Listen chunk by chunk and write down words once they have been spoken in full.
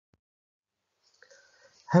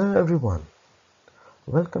Hello everyone,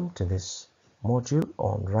 welcome to this module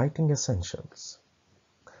on writing essentials.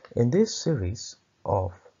 In this series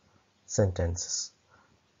of sentences,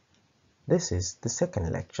 this is the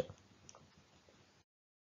second lecture.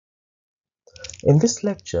 In this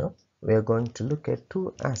lecture, we are going to look at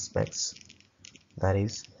two aspects, that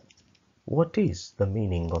is, what is the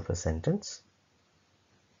meaning of a sentence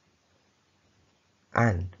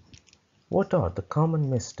and what are the common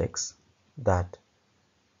mistakes that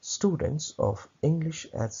students of English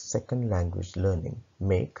as second language learning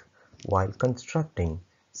make while constructing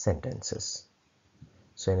sentences.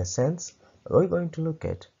 So in a sense, we're going to look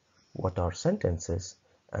at what are sentences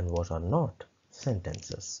and what are not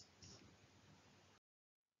sentences.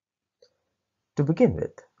 To begin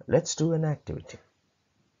with, let's do an activity.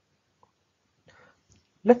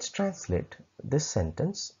 Let's translate this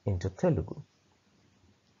sentence into Telugu.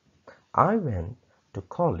 I went to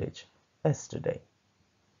college yesterday.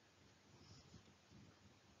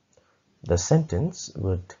 The sentence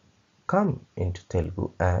would come into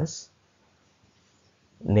Telugu as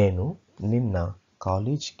Nenu Ninna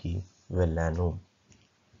college ki vellanu.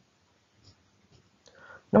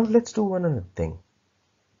 Now let's do one other thing.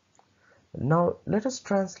 Now let us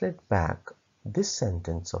translate back this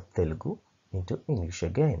sentence of Telugu into English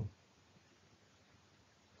again.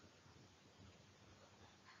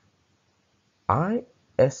 I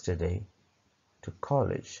yesterday to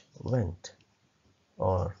college went,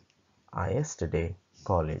 or I yesterday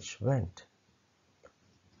college went.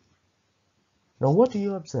 Now what do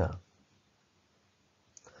you observe?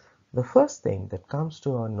 The first thing that comes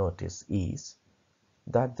to our notice is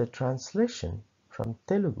that the translation from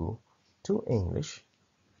Telugu to English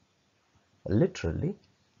literally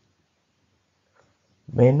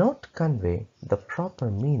may not convey the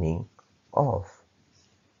proper meaning of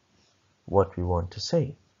what we want to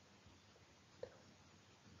say.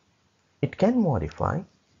 It can modify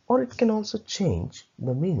or it can also change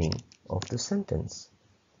the meaning of the sentence.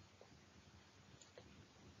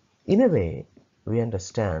 In a way, we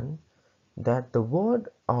understand that the word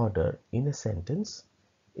order in a sentence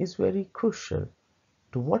is very crucial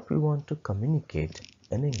to what we want to communicate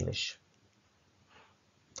in English.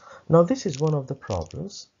 Now this is one of the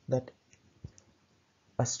problems that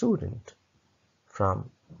a student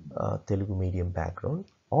from a Telugu medium background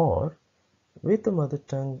or with the mother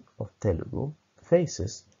tongue of Telugu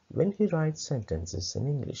faces when he writes sentences in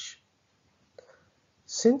English.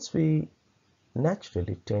 Since we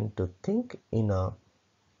naturally tend to think in a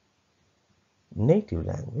native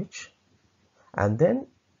language and then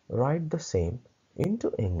write the same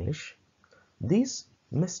into English, these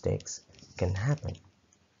mistakes can happen.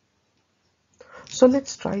 So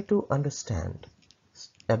let's try to understand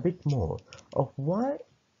a bit more of why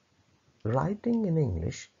writing in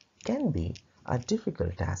English can be a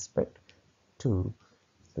difficult aspect to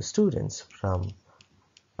the students from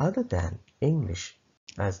other than English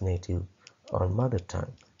as native or mother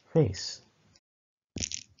tongue face.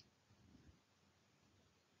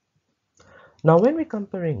 Now when we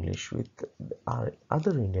compare English with our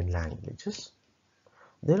other Indian languages,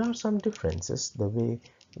 there are some differences the way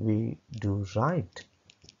we do write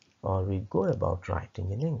or we go about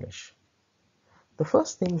writing in English. The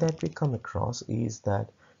first thing that we come across is that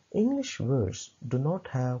English words do not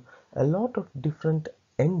have a lot of different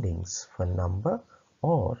endings for number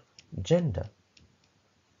or gender,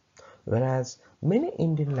 whereas many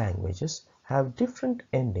Indian languages have different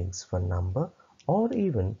endings for number or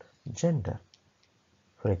even gender.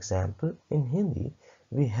 For example, in Hindi,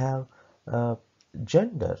 we have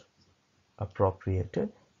gender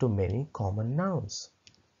appropriated to many common nouns.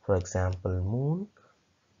 For example, moon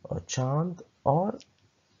or chand or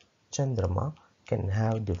chandrama can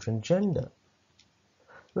have different gender.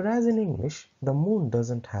 Whereas in English, the moon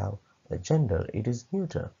doesn't have a gender, it is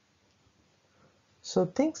neuter. So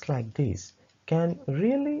things like this can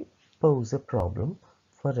really pose a problem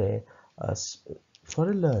for a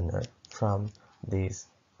learner from these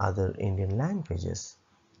other Indian languages.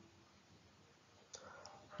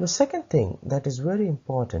 The second thing that is very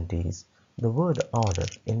important is the word order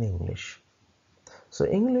in English. So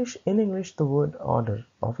in English, the word order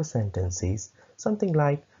of a sentence is something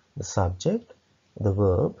like the subject, the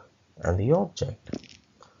verb, and the object,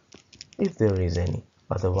 if there is any.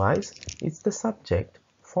 Otherwise, it's the subject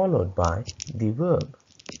followed by the verb.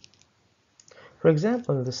 For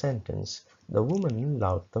example, the sentence, the woman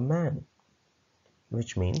loved the man,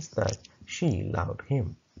 which means that she loved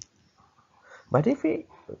him. But if we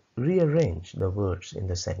rearrange the words in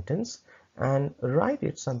the sentence and write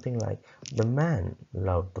it something like the man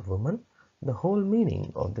loved the woman, the whole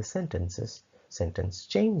meaning of the sentence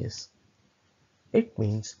changes. it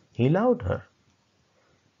means he loved her.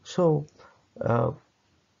 So, uh,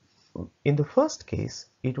 in the first case,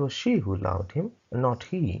 it was she who loved him, not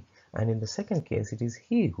he. And in the second case, it is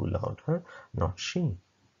he who loved her, not she.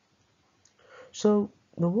 So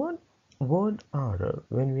the word order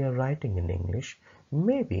when we are writing in English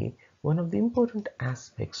may be one of the important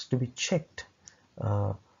aspects to be checked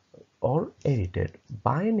uh, or edited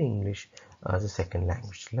by an English as a second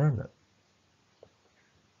language learner.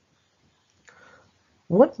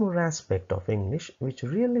 One more aspect of English which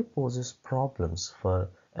really poses problems for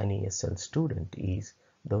an ESL student is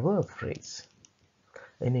the verb phrase.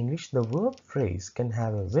 In English, the verb phrase can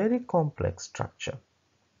have a very complex structure.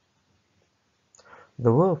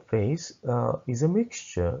 The verb phrase is a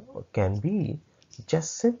mixture, can be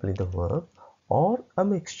just simply the verb or a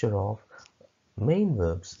mixture of main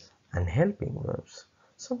verbs and helping verbs,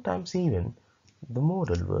 sometimes even the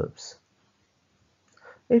modal verbs.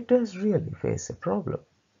 It does really face a problem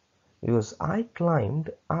because I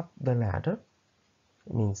climbed up the ladder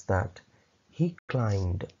means that he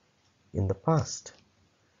climbed in the past,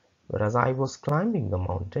 whereas I was climbing the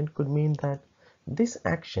mountain could mean that this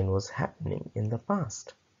action was happening in the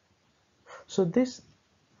past. So this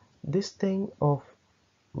thing of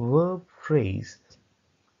verb phrase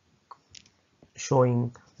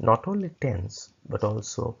showing not only tense but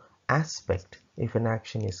also aspect if an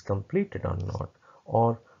action is completed or not,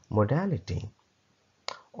 or modality,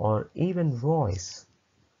 or even voice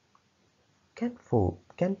can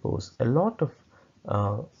pose a lot of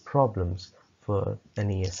problems for an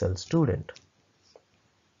ESL student.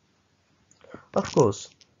 Of course,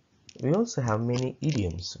 we also have many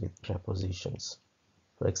idioms with prepositions.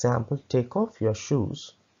 For example, take off your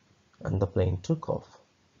shoes and the plane took off.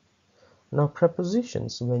 Now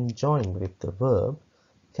prepositions when joined with the verb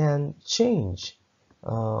can change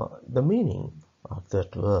the meaning of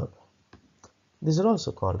that verb. These are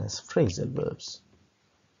also called as phrasal verbs.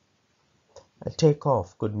 Take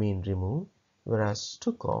off could mean remove, whereas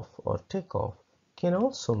took off or take off can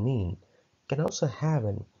also have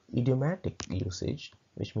an idiomatic usage,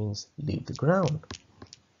 which means leave the ground.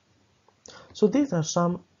 So these are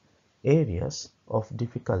some areas of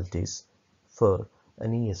difficulties for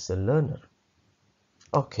an ESL learner.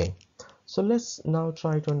 Okay, so let's now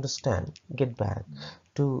try to get back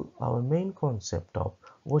to our main concept of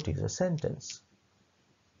what is a sentence.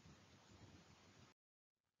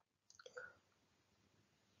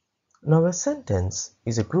 Now a sentence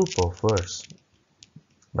is a group of words,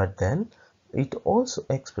 but then it also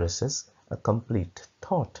expresses a complete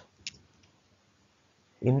thought.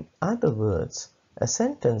 In other words, a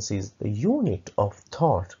sentence is the unit of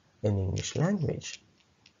thought in English language.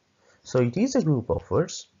 So it is a group of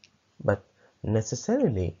words, but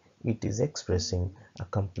necessarily it is expressing a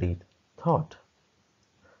complete thought.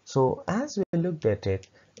 So as we looked at it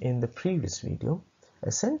in the previous video,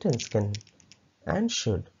 a sentence can and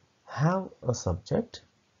should have a subject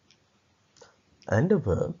and a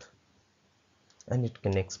verb, and it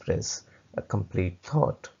can express a complete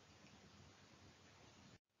thought.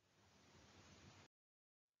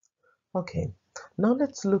 Okay, now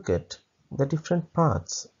let's look at the different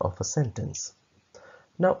parts of a sentence.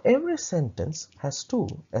 Now every sentence has two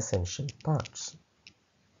essential parts.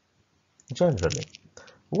 Generally,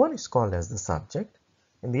 one is called as the subject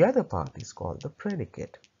and the other part is called the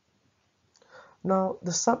predicate. Now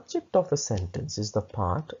the subject of a sentence is the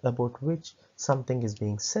part about which something is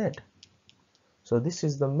being said. So this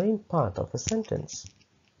is the main part of a sentence.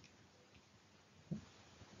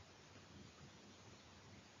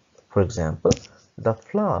 For example, the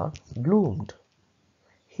flower bloomed.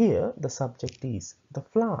 Here the subject is the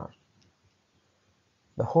flower.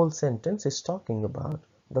 The whole sentence is talking about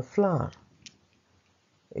the flower.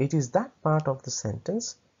 It is that part of the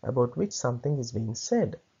sentence about which something is being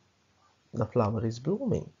said. The flower is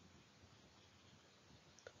blooming.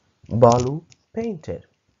 Balu painted.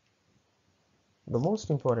 The most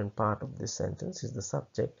important part of this sentence is the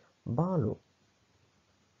subject Balu.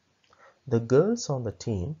 The girls on the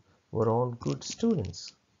team were all good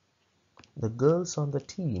students. The girls on the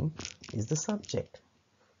team is the subject.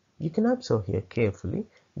 You can observe here carefully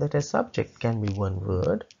that a subject can be one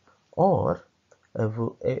word or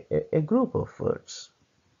a group of words.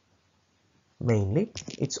 Mainly,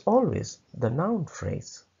 it's always the noun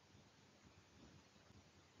phrase.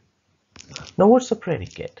 Now what's a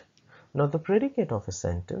predicate? Now the predicate of a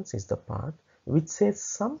sentence is the part which says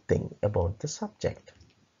something about the subject.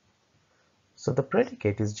 So the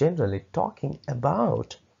predicate is generally talking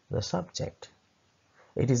about the subject.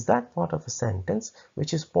 It is that part of a sentence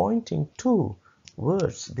which is pointing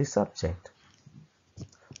towards the subject.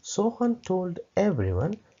 Sohan told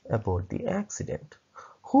everyone about the accident.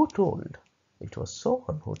 Who told? It was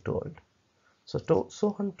Sohan who told. So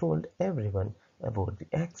Sohan told everyone about the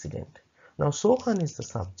accident. Now Sohan is the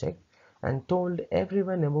subject and told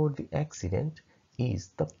everyone about the accident is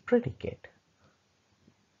the predicate.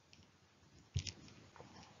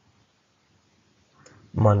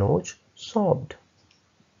 Manoj sobbed.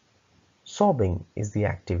 Sobbing is the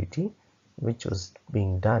activity which was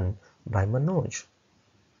being done by Manoj.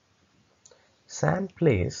 Sam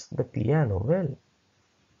plays the piano well.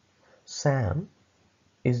 Sam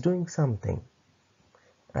is doing something.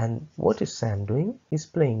 And what is Sam doing? He's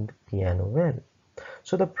playing the piano well.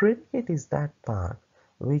 So the predicate is that part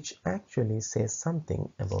which actually says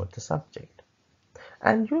something about the subject.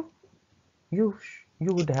 And you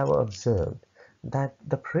would have observed that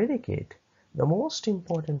the predicate, the most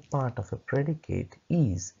important part of a predicate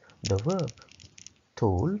is the verb.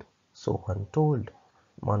 Told, Sohan told,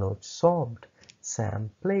 Manoj sobbed, Sam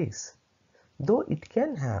plays. Though it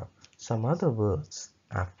can have some other words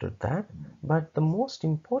after that, but the most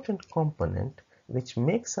important component which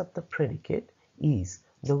makes up the predicate is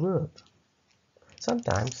the verb.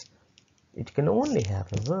 Sometimes it can only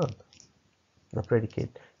have a verb. The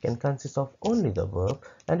predicate can consist of only the verb,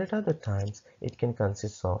 and at other times it can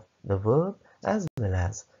consist of the verb as well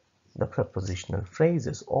as the prepositional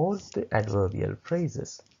phrases or the adverbial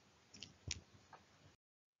phrases.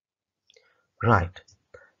 Right.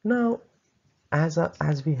 Now, as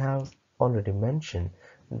we have already mentioned,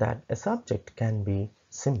 that a subject can be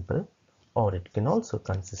simple or it can also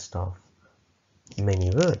consist of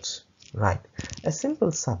many words. Right. A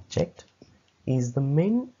simple subject is the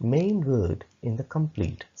main word in the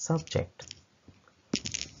complete subject.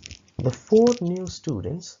 The 4 new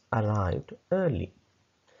students arrived early.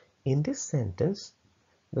 In this sentence,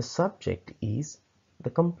 the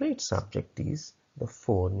complete subject is the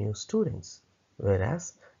 4 new students,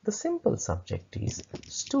 whereas the simple subject is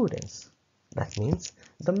students. That means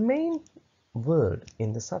the main word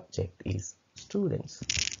in the subject is students.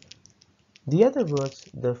 The other words,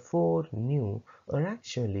 the 4 new, are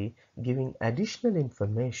actually giving additional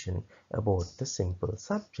information about the simple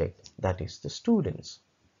subject, that is the students.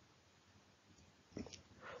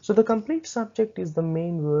 So the complete subject is the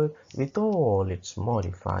main word with all its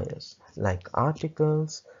modifiers like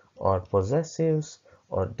articles or possessives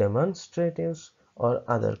or demonstratives or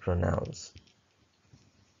other pronouns.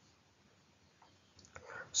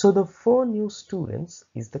 So the 4 new students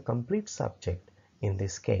is the complete subject in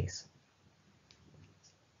this case.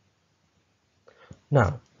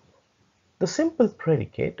 Now, the simple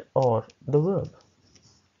predicate or the verb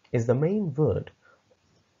is the main word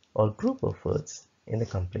or group of words in the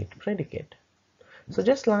complete predicate. So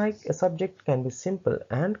just like a subject can be simple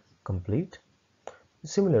and complete,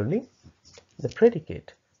 similarly, the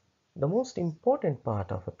predicate, the most important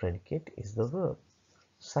part of a predicate is the verb.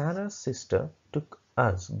 Sarah's sister took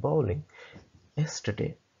us bowling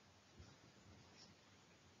yesterday.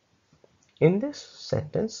 In this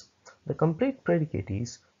sentence, the complete predicate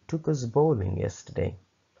is took us bowling yesterday,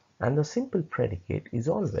 and the simple predicate is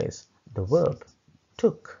always the verb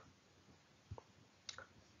took.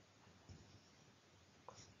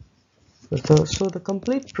 So the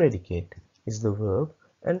complete predicate is the verb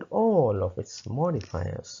and all of its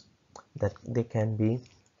modifiers, that they can be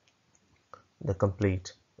the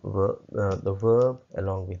complete verb, the verb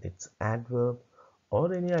along with its adverb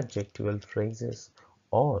or any adjectival phrases,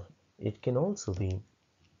 or it can also be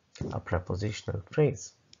a prepositional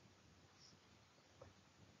phrase.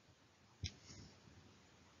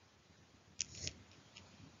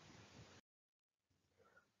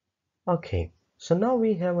 Okay, so now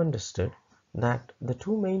we have understood that the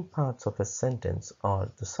two main parts of a sentence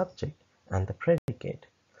are the subject and the predicate,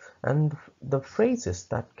 and the phrases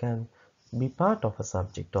that can be part of a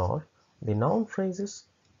subject are the noun phrases,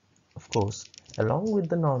 of course, along with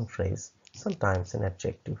the noun phrase, sometimes an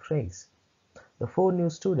adjective phrase. The 4 new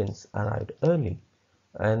students arrived early,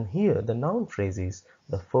 and here the noun phrase is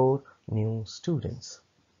the 4 new students.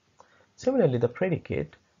 Similarly, the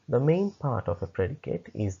predicate, the main part of a predicate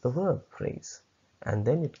is the verb phrase, and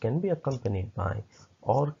then it can be accompanied by,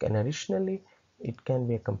 or can additionally, it can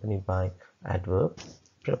be accompanied by adverb,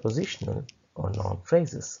 prepositional, or noun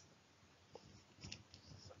phrases.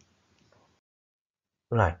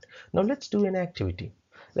 Right, now let's do an activity.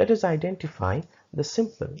 Let us identify the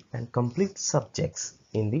simple and complete subjects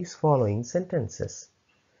in these following sentences.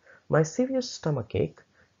 My severe stomachache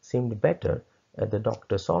seemed better at the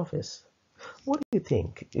doctor's office. What do you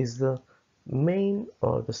think is the main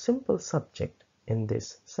or the simple subject in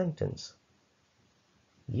this sentence?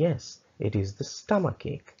 Yes, it is the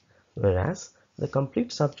stomachache, whereas the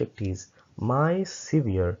complete subject is my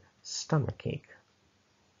severe stomachache.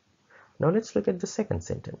 Now let's look at the second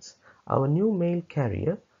sentence. Our new mail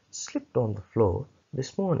carrier slipped on the floor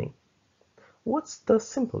this morning. What's the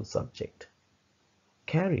simple subject?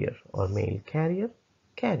 Carrier or mail carrier?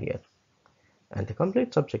 Carrier. And the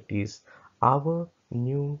complete subject is our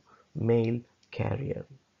new mail carrier.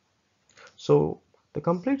 So the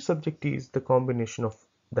complete subject is the combination of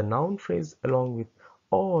the noun phrase along with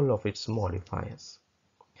all of its modifiers.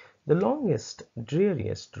 The longest,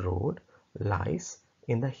 dreariest road lies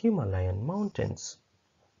in the Himalayan mountains.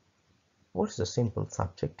 What is the simple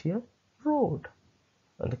subject here? Road.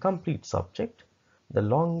 And the complete subject, the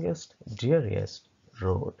longest, dreariest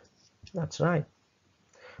road. That's right.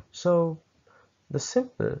 So the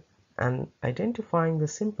simple and identifying the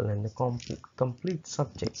simple and the complete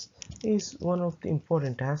subjects is one of the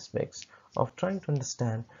important aspects of trying to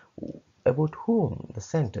understand about whom the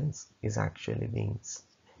sentence is actually being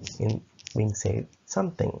said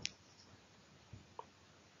something.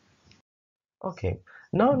 Okay,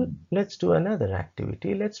 now let's do another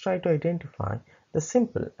activity. Let's try to identify the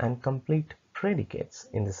simple and complete predicates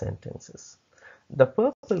in the sentences. The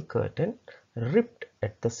purple curtain ripped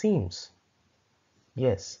at the seams.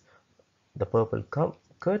 Yes, the purple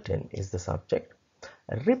curtain is the subject.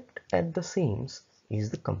 Ripped at the seams is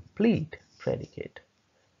the complete predicate.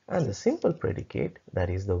 And the simple predicate, that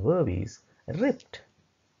is the verb, is ripped.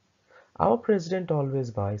 Our president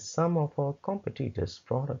always buys some of our competitors'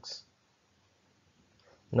 products.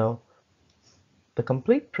 Now, the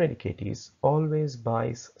complete predicate is always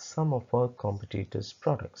buys some of our competitors'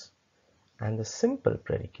 products. And the simple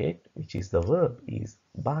predicate, which is the verb, is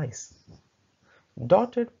buys.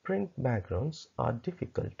 Dotted print backgrounds are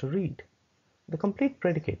difficult to read. The complete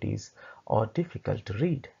predicate is are difficult to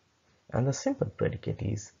read. And the simple predicate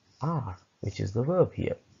is are, which is the verb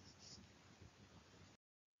here.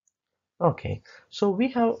 Okay, so we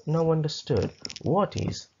have now understood what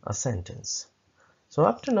is a sentence. So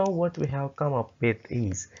up to now what we have come up with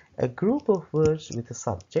is a group of words with a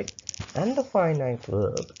subject and a finite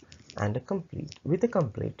verb and a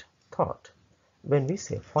complete thought. When we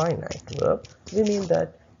say finite verb, we mean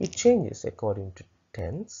that it changes according to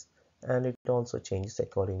tense and it also changes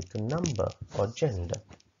according to number or gender.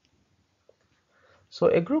 So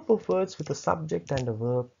a group of words with a subject and a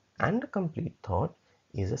verb and a complete thought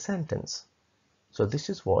is a sentence. So this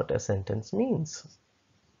is what a sentence means.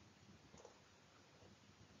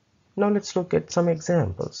 Now let's look at some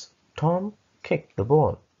examples. Tom kicked the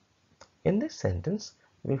ball. In this sentence,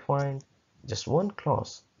 we find just one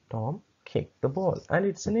clause. Tom kicked the ball, and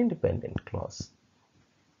it's an independent clause.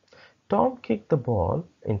 Tom kicked the ball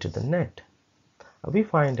into the net. We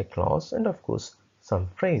find a clause and of course some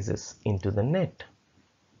phrases into the net.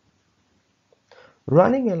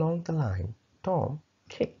 Running along the line, Tom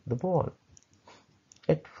kicked the ball.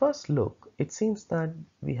 At first look, it seems that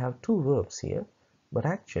we have two verbs here, but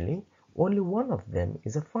actually only one of them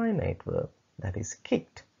is a finite verb, that is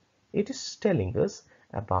kicked. It is telling us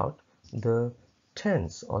about the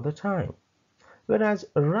tense or the time, whereas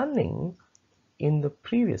running in the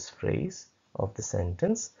previous phrase of the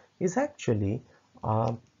sentence is actually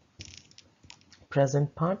a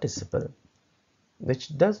present participle,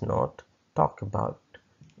 which does not talk about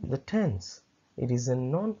the tense. It is a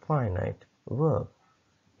non-finite verb.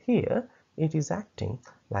 Here it is acting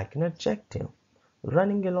like an adjective.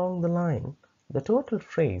 Running along the line, the total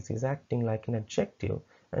phrase is acting like an adjective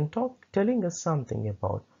and telling us something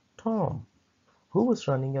about Tom. Who was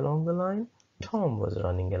running along the line? Tom was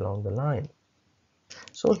running along the line.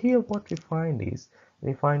 So here what we find is,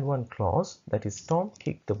 we find one clause, that is Tom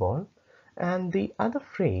kicked the ball, and the other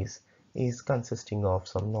phrase is consisting of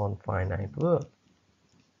some non-finite verb.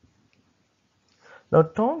 Now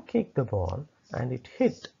Tom kicked the ball and it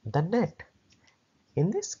hit the net. In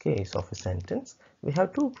this case of a sentence, we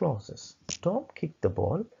have two clauses. Tom kicked the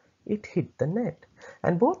ball, it hit the net,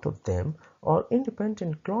 and both of them are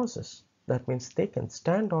independent clauses. That means they can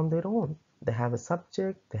stand on their own. They have a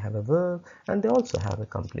subject, they have a verb, and they also have a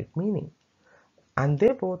complete meaning. And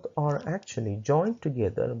they both are actually joined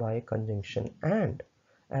together by a conjunction and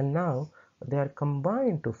now they are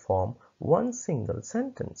combined to form one single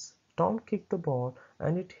sentence. Tom kicked the ball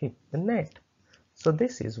and it hit the net. So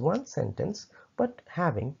this is one sentence but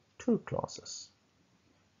having two clauses.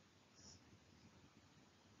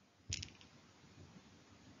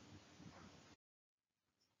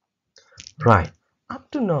 Right. Up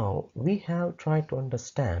to now, we have tried to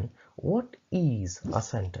understand what is a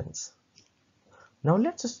sentence. Now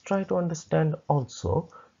let's just try to understand also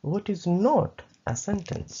what is not a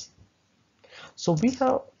sentence. So we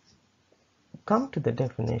have come to the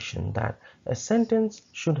definition that a sentence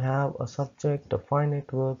should have a subject, a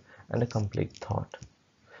finite verb, and a complete thought.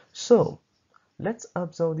 So let's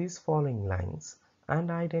observe these following lines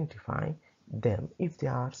and identify them if they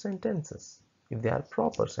are sentences, if they are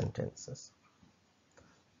proper sentences.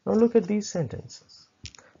 Now look at these sentences.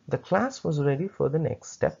 The class was ready for the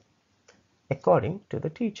next step, according to the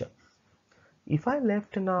teacher. If I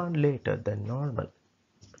left an hour later than normal,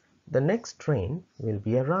 the next train will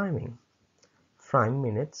be arriving 5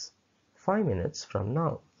 minutes from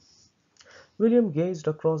now. William gazed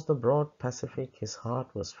across the broad Pacific. His heart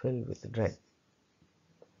was filled with dread.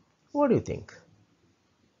 What do you think?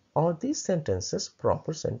 Are these sentences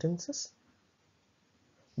proper sentences?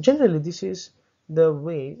 Generally, this is the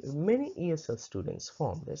way many ESL students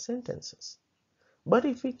form their sentences. But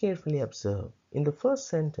if we carefully observe, in the first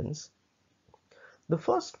sentence, the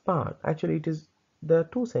first part, actually there are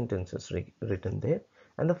two sentences written there,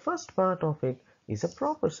 and the first part of it is a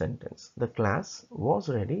proper sentence. The class was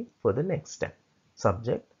ready for the next step.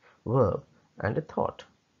 Subject, verb, and a thought.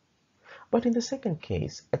 But in the second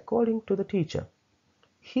case, according to the teacher,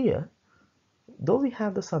 here, though we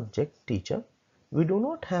have the subject, teacher, we do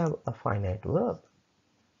not have a finite verb.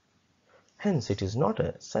 Hence, it is not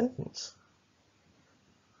a sentence.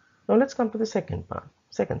 Now let's come to the second part,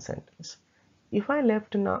 second sentence. If I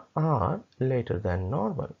left an hour later than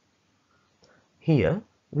normal. Here,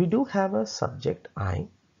 we do have a subject I,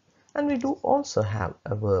 and we do also have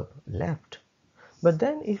a verb left. But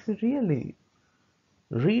then if we really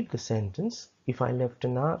read the sentence, if I left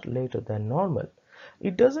an hour later than normal,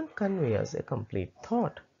 it doesn't convey us a complete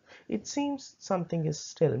thought. It seems something is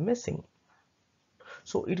still missing.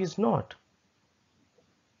 So it is not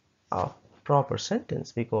a proper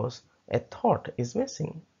sentence because a thought is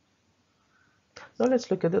missing. Now let's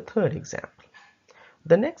look at the third example.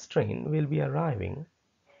 The next train will be arriving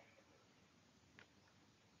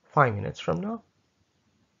 5 minutes from now.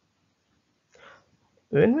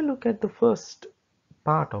 When we look at the first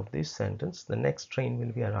part of this sentence, the next train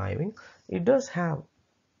will be arriving, it does have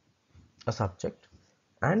a subject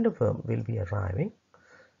and a verb will be arriving,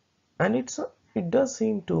 and it does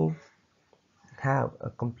seem to have a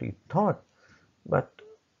complete thought. But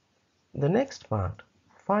the next part,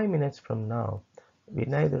 5 minutes from now, we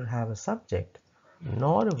neither have a subject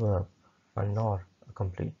nor a verb and nor a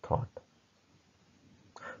complete thought.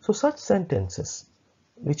 So such sentences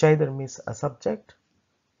which either miss a subject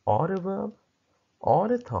or a verb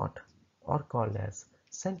or a thought are called as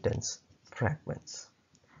sentence fragments.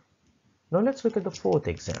 Now let's look at the fourth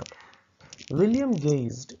example. William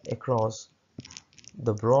gazed across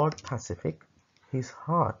the broad Pacific. His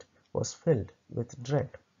heart was filled with dread.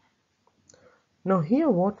 Now here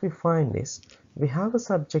what we find is we have a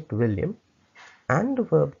subject William and a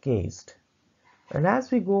verb gazed. And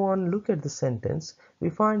as we go on look at the sentence, we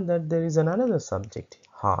find that there is another subject,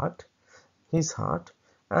 heart, his heart,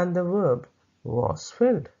 and the verb was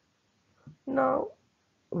filled. Now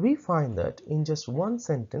we find that in just one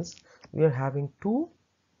sentence we are having two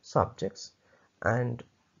subjects and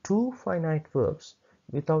two finite verbs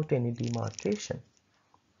without any demarcation.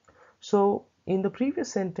 So in the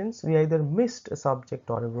previous sentence we either missed a subject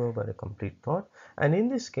or a verb or a complete thought, and in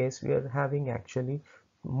this case we are having actually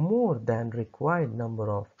more than required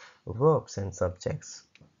number of verbs and subjects,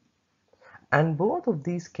 and both of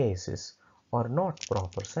these cases are not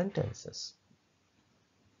proper sentences,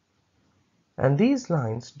 and these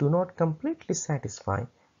lines do not completely satisfy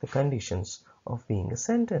the conditions of being a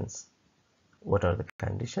sentence. What are the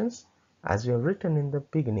conditions? As we have written in the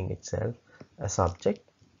beginning itself, a subject,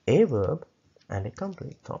 a verb, and a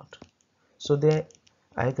complete thought. So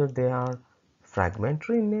either they are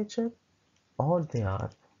fragmentary in nature or they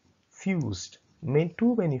are fused,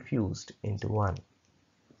 too many fused into one.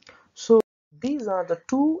 So these are the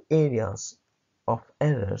two areas of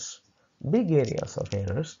errors, big areas of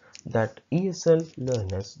errors that ESL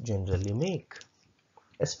learners generally make,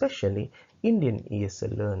 especially Indian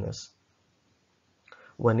ESL learners.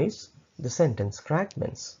 One is the sentence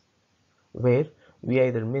fragments, where we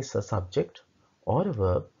either miss a subject or a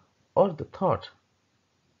verb or the thought.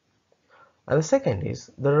 And the second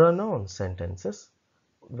is the run-on sentences,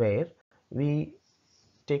 where we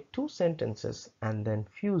take two sentences and then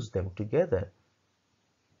fuse them together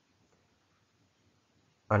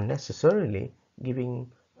unnecessarily,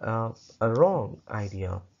 giving a wrong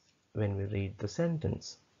idea when we read the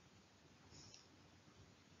sentence.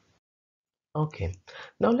 Okay,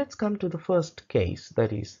 now let's come to the first case,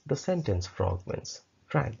 that is the sentence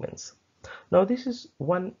fragments. Now this is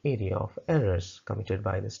one area of errors committed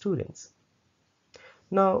by the students.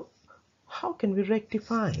 Now how can we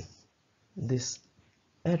rectify this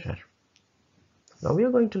error? Now we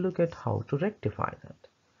are going to look at how to rectify that.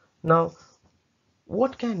 Now,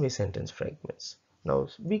 what can be sentence fragments? Now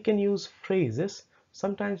we can use phrases.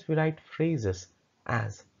 Sometimes we write phrases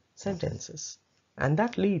as sentences, and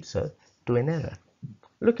that leads us to an error.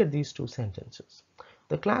 Look at these two sentences.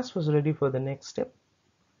 The class was ready for the next step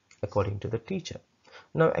according to the teacher.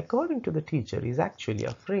 Now according to the teacher is actually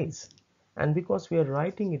a phrase, and because we are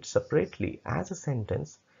writing it separately as a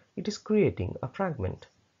sentence, it is creating a fragment.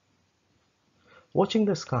 Watching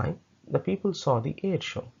the sky, the people saw the air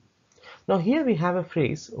show. Now here we have a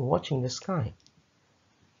phrase watching the sky,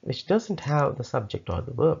 which doesn't have the subject or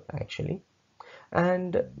the verb actually,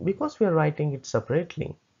 and because we are writing it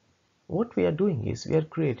separately, what we are doing is we are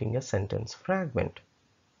creating a sentence fragment.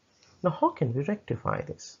 Now how can we rectify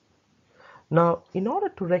this? Now in order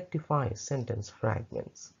to rectify sentence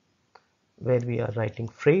fragments where we are writing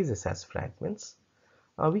phrases as fragments,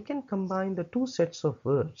 we can combine the two sets of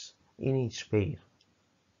words in each pair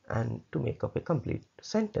and to make up a complete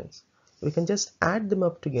sentence. We can just add them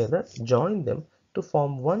up together, join them to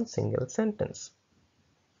form one single sentence.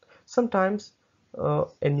 Sometimes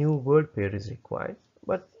a new word pair is required,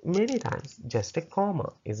 but many times just a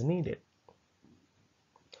comma is needed.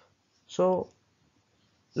 So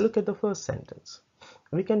look at the first sentence.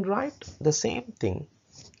 We can write the same thing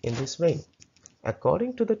in this way.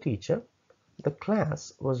 According to the teacher, the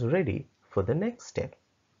class was ready for the next step.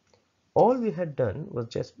 All we had done was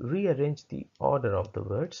just rearrange the order of the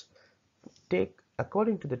words, take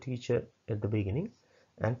according to the teacher at the beginning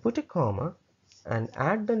and put a comma and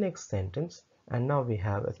add the next sentence, and now we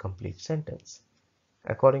have a complete sentence.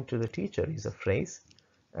 According to the teacher is a phrase,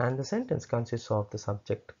 and the sentence consists of the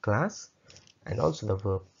subject class and also the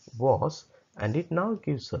verb was, and it now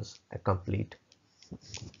gives us a complete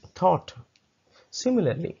thought.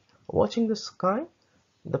 Similarly, watching the sky,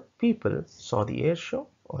 the people saw the air show,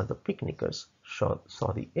 or the picnickers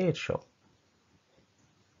saw the air show.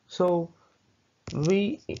 So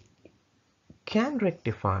we can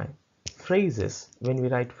rectify phrases when we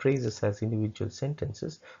write phrases as individual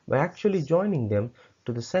sentences by actually joining them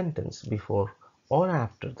to the sentence before or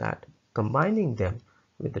after that, combining them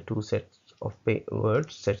with the two sets of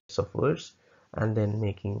words, and then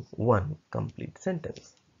making one complete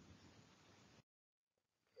sentence.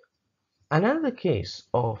 Another case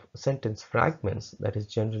of sentence fragments that is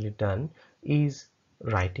generally done is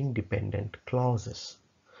writing dependent clauses.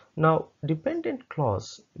 Now, dependent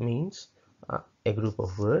clause means a group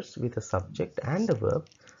of words with a subject and a verb,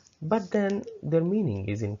 but then their meaning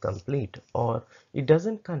is incomplete, or it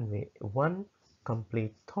doesn't convey one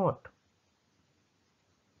complete thought.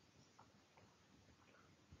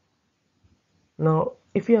 Now,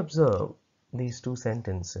 if you observe these two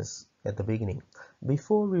sentences at the beginning,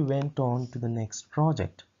 before we went on to the next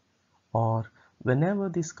project, or whenever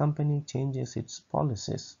this company changes its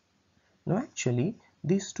policies. Now actually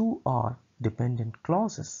these two are dependent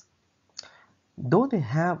clauses. Though they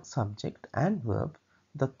have subject and verb,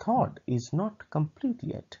 the thought is not complete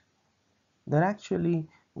yet. They're actually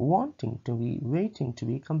waiting to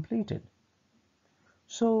be completed.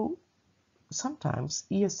 So sometimes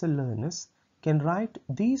ESL learners can write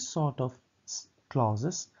these sort of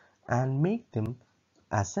clauses and make them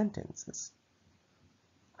as sentences,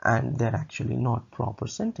 and they're actually not proper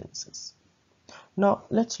sentences. Now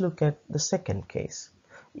let's look at the second case.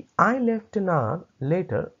 I left an hour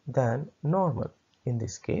later than normal. In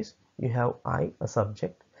this case, you have I, a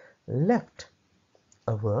subject, left,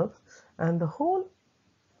 a verb, and the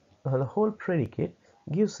whole predicate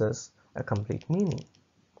gives us a complete meaning.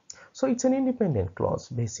 So it's an independent clause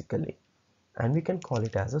basically, and we can call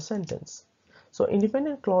it as a sentence. So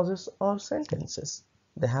independent clauses are sentences.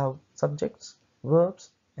 They have subjects,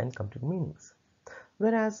 verbs, and complete meanings.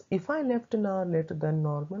 Whereas if I left an hour later than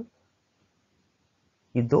normal,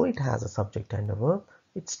 though it has a subject and a verb,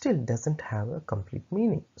 it still doesn't have a complete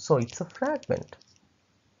meaning. So it's a fragment.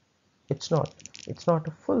 It's not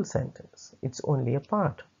a full sentence. It's only a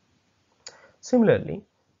part. Similarly,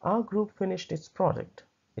 our group finished its project.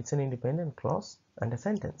 It's an independent clause and a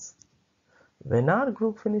sentence. When our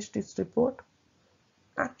group finished its report,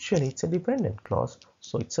 actually it's a dependent clause,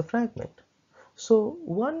 so it's a fragment. So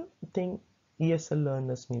one thing ESL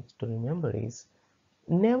learners need to remember is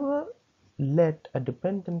never let a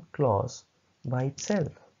dependent clause by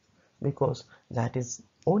itself, because that is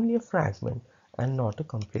only a fragment and not a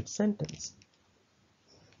complete sentence.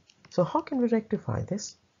 So how can we rectify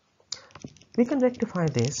this? We can rectify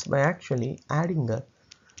this by actually adding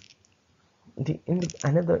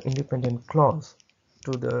another independent clause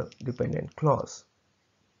to the dependent clause.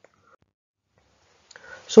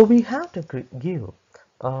 So we have to give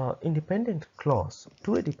independent clause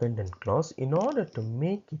to a dependent clause in order to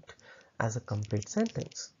make it as a complete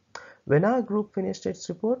sentence. When our group finished its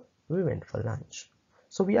report, we went for lunch.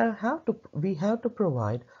 So we have to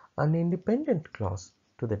provide an independent clause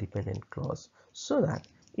to the dependent clause so that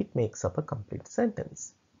it makes up a complete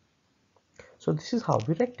sentence. So this is how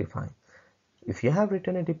we rectify. If you have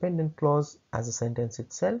written a dependent clause as a sentence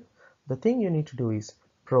itself, the thing you need to do is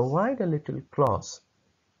provide a little clause,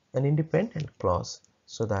 an independent clause,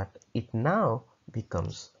 so that it now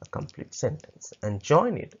becomes a complete sentence, and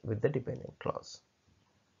join it with the dependent clause.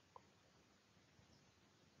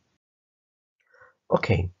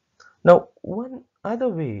 Okay, now one other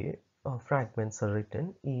way fragments are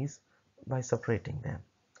written is by separating them.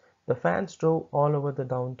 The fans drove all over the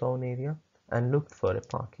downtown area and looked for a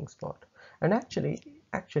parking spot. And actually,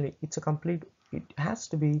 it has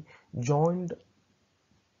to be joined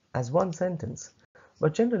as one sentence.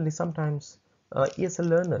 But generally, sometimes ESL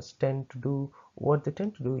learners tend to do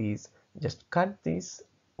is just cut this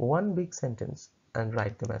one big sentence and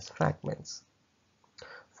write them as fragments.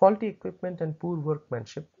 Faulty equipment and poor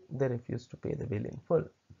workmanship, they refuse to pay the bill in full.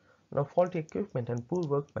 Now, faulty equipment and poor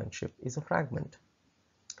workmanship is a fragment.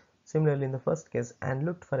 Similarly, in the first case, and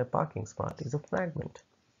looked for a parking spot is a fragment.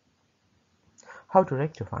 How to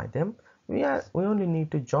rectify them? We only need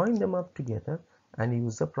to join them up together and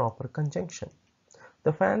use the proper conjunction.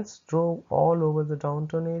 The fans drove all over the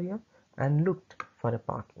downtown area and looked for a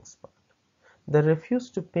parking spot. They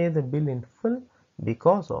refused to pay the bill in full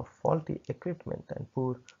because of faulty equipment and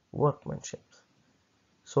poor workmanship.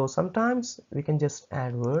 So sometimes we can just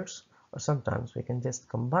add words, or sometimes we can just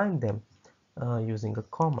combine them using a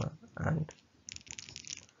comma and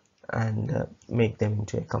make them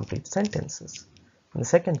into a complete sentences. In the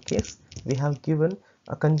second case, we have given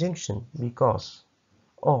a conjunction because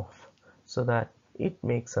of, so that it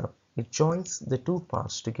joins the two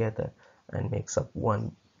parts together and makes up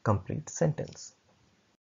one complete sentence.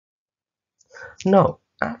 Now,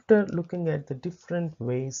 after looking at the different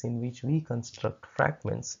ways in which we construct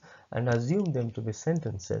fragments and assume them to be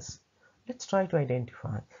sentences, let's try to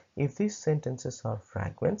identify if these sentences are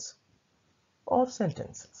fragments or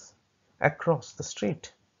sentences. Across the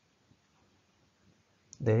street,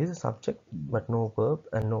 there is a subject but no verb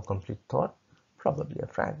and no complete thought, probably a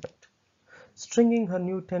fragment. Stringing her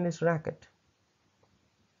new tennis racket.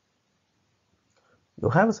 You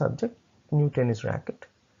have a subject, new tennis racket,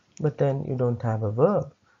 but then you don't have a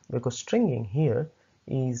verb, because stringing here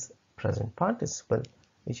is present participle,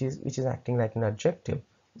 which is acting like an adjective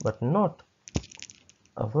but not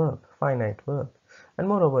a verb, finite verb, and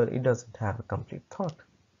moreover it doesn't have a complete thought.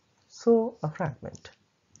 So a fragment.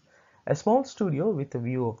 A small studio with a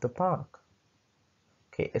view of the park.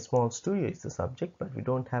 Okay, a small studio is the subject, but we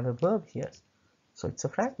don't have a verb here, so it's a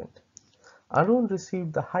fragment. Arun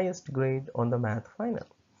received the highest grade on the math final.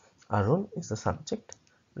 Arun is the subject,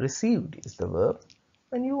 received is the verb,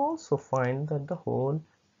 and you also find that the whole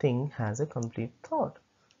thing has a complete thought.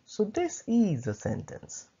 So this is a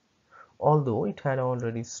sentence. Although it had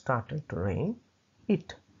already started to rain,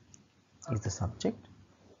 it is the subject,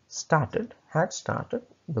 had started,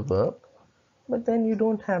 the verb, but then you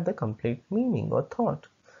don't have the complete meaning or thought.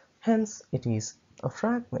 Hence, it is a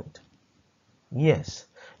fragment. Yes.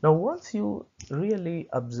 Now, once you really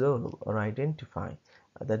observe or identify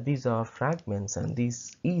that these are fragments and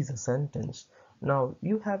this is a sentence, now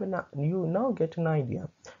you now get an idea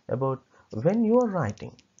about when you are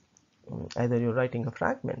writing, either you're writing a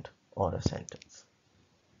fragment or a sentence.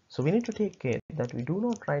 So we need to take care that we do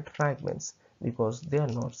not write fragments because they are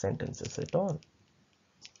not sentences at all.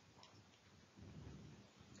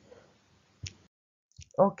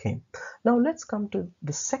 Okay, now let's come to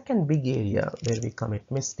the second big area where we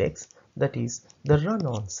commit mistakes, that is the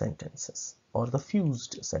run-on sentences or the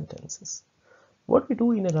fused sentences. What we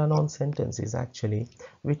do in a run-on sentence is actually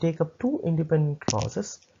we take up two independent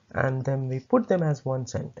clauses and then we put them as one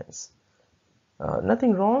sentence.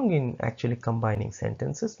 Nothing wrong in actually combining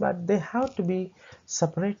sentences, but they have to be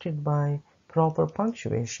separated by proper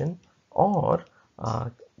punctuation or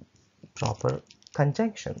proper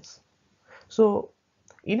conjunctions. So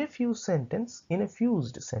in a fused sentence,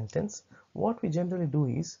 what we generally do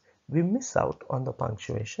is we miss out on the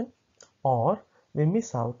punctuation or we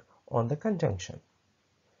miss out on the conjunction.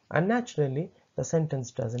 And naturally, the sentence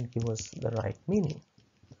doesn't give us the right meaning.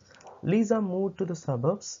 Lisa moved to the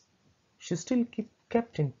suburbs. She still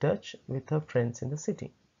kept in touch with her friends in the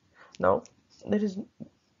city. Now, there is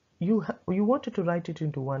you wanted to write it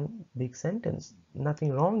into one big sentence,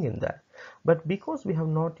 nothing wrong in that, but because we have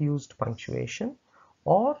not used punctuation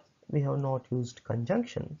or we have not used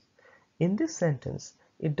conjunction in this sentence,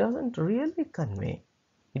 it doesn't really convey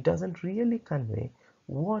It doesn't really convey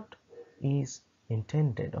what is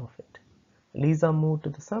intended of it. Lisa moved to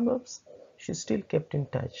the suburbs. She still kept in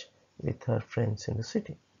touch with her friends in the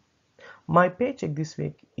city. My paycheck this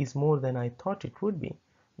week is more than I thought it would be.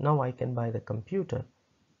 Now I can buy the computer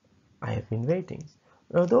I have been waiting.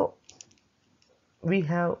 Although we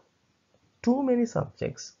have too many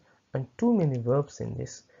subjects and too many verbs in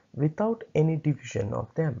this without any division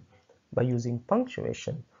of them by using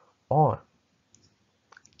punctuation or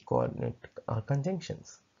coordinate or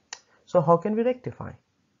conjunctions. So how can we rectify?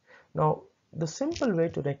 Now the simple way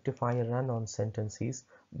to rectify a run-on sentence is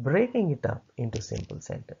breaking it up into simple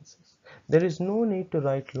sentences. There is no need to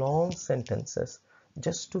write long sentences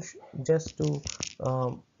just to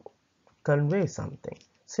convey something.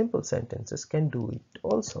 Simple sentences can do it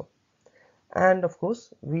also. And of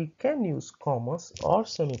course, we can use commas or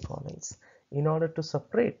semicolons in order to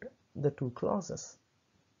separate the two clauses.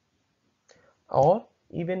 Or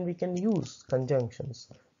even we can use conjunctions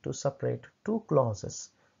to separate two clauses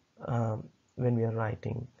when we are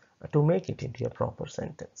writing to make it into a proper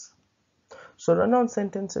sentence. So run-on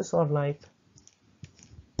sentences are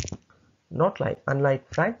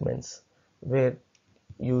unlike fragments where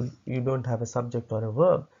you don't have a subject or a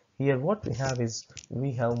verb. Here what we have is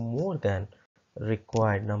we have more than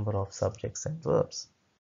required number of subjects and verbs.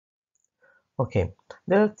 Okay,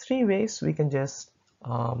 there are three ways we can just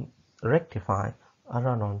rectify a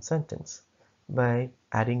run-on sentence by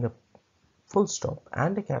adding a full stop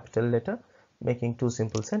and a capital letter, making two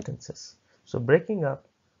simple sentences. So breaking up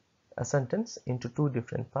a sentence into two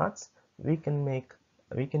different parts, we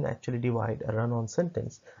can actually divide a run-on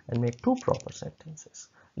sentence and make two proper sentences.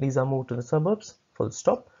 Lisa moved to the suburbs, full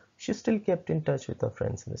stop. She still kept in touch with her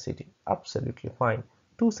friends in the city. Absolutely fine.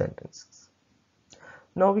 Two sentences.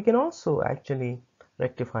 Now we can also actually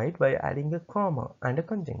rectify it by adding a comma and a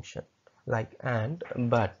conjunction like and,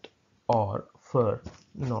 but, or, for,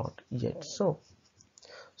 not, yet, so.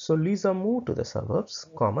 So Lisa moved to the suburbs,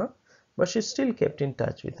 comma, but she still kept in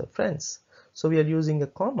touch with her friends. So we are using a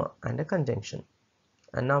comma and a conjunction.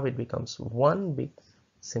 And now it becomes one big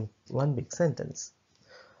sentence.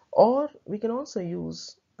 Or we can also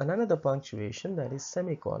use another punctuation, that is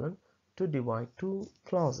semicolon, to divide two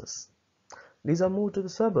clauses. Lisa moved to the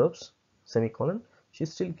suburbs, semicolon. She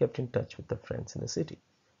still kept in touch with her friends in the city.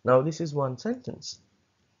 Now this is one sentence.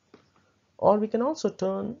 Or we can also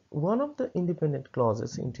turn one of the independent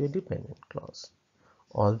clauses into a dependent clause.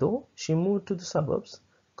 Although she moved to the suburbs,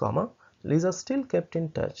 comma, Lisa still kept in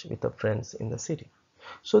touch with her friends in the city.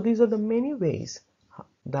 So these are the many ways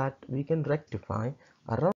that we can rectify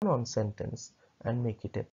a run-on sentence and make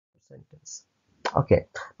it a sentence. Okay,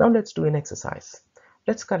 now let's do an exercise.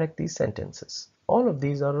 Let's correct these sentences. All of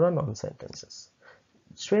these are run-on sentences.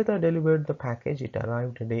 Shweta delivered the package. It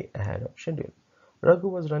arrived a day ahead of schedule. Raghu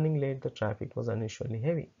was running late. The traffic was unusually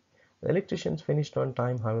heavy. The electricians finished on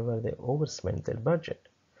time. However, they overspent their budget.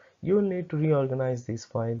 You will need to reorganize these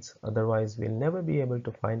files, otherwise we'll never be able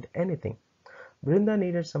to find anything. Brinda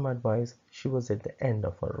needed some advice. She was at the end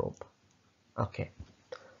of her rope. Okay,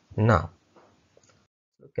 now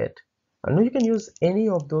look at, and you can use any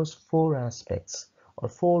of those four aspects or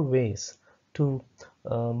four ways to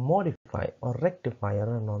modify or rectify a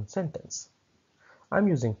run-on sentence. I'm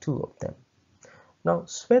using two of them. Now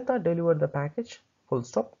Sweta delivered the package, full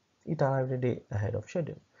stop. It arrived a day ahead of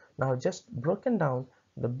schedule. Now just broken down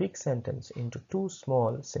the big sentence into two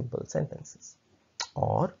small simple sentences.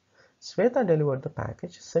 Or Sweta delivered the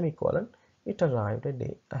package, semicolon, it arrived a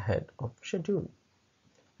day ahead of schedule.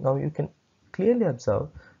 Now you can clearly observe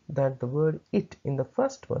that the word it in the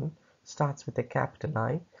first one starts with a capital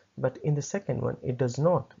I, but in the second one it does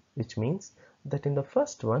not, which means that in the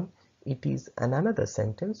first one it is another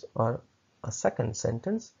sentence or a second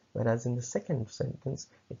sentence, whereas in the second sentence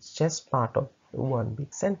it's just part of one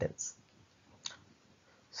big sentence.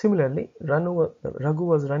 Similarly, Raghu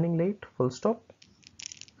was running late, full stop.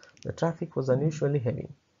 The traffic was unusually heavy.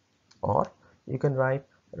 Or you can write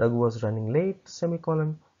Raghu was running late,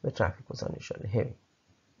 semicolon, the traffic was unusually heavy.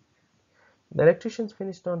 The electricians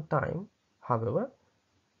finished on time, however,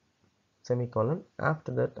 semicolon,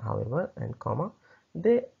 after that, however, and comma,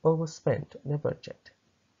 they overspent their budget.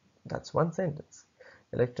 That's one sentence.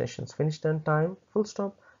 Electricians finished on time, full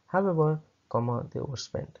stop, however, comma, they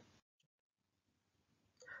overspent.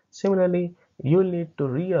 Similarly, you'll need to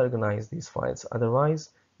reorganize these files, otherwise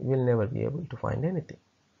you will never be able to find anything.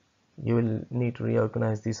 You will need to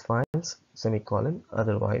reorganize these files, semicolon,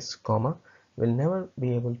 otherwise, comma, will never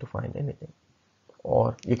be able to find anything.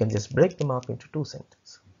 Or you can just break them up into two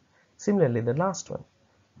sentences. Similarly, the last one,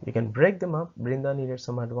 you can break them up. Brinda needed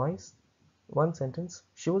some advice. One sentence,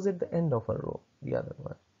 she was at the end of her rope. the other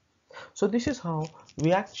one. So this is how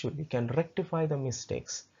we actually can rectify the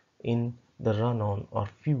mistakes in the run-on or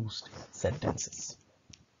fused sentences.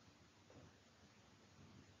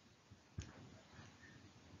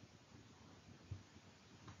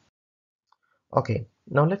 Okay,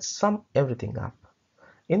 now let's sum everything up.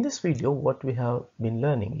 In this video, what we have been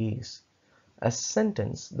learning is a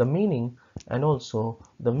sentence, the meaning, and also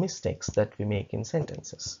the mistakes that we make in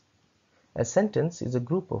sentences. A sentence is a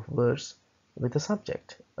group of words with a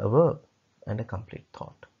subject, a verb, and a complete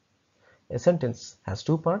thought. A sentence has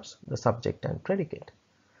two parts, the subject and predicate.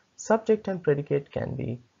 Subject and predicate can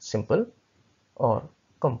be simple or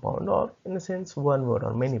compound, or in a sense one word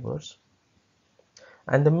or many words.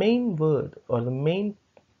 And the main word or the main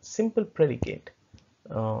simple predicate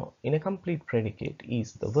in a complete predicate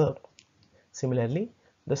is the verb. Similarly,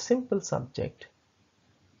 the simple subject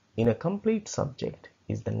in a complete subject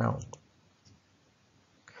is the noun.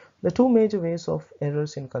 The two major ways of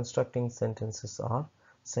errors in constructing sentences are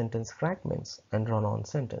sentence fragments and run-on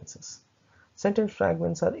sentences. Sentence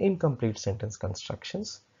fragments are incomplete sentence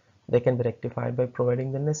constructions. They can be rectified by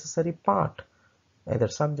providing the necessary part, either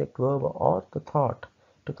subject, verb, or the thought,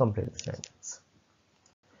 to complete the sentence.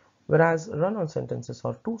 Whereas run-on sentences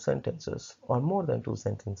are two sentences or more than two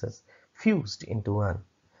sentences fused into one.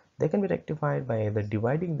 They can be rectified by either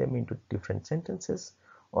dividing them into different sentences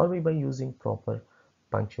or by using proper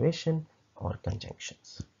punctuation or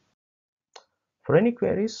conjunctions. For any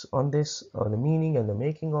queries on this or the meaning and the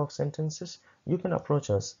making of sentences, you can approach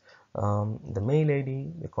us, the mail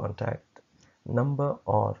ID, the contact number,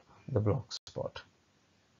 or the blog spot.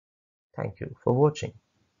 Thank you for watching.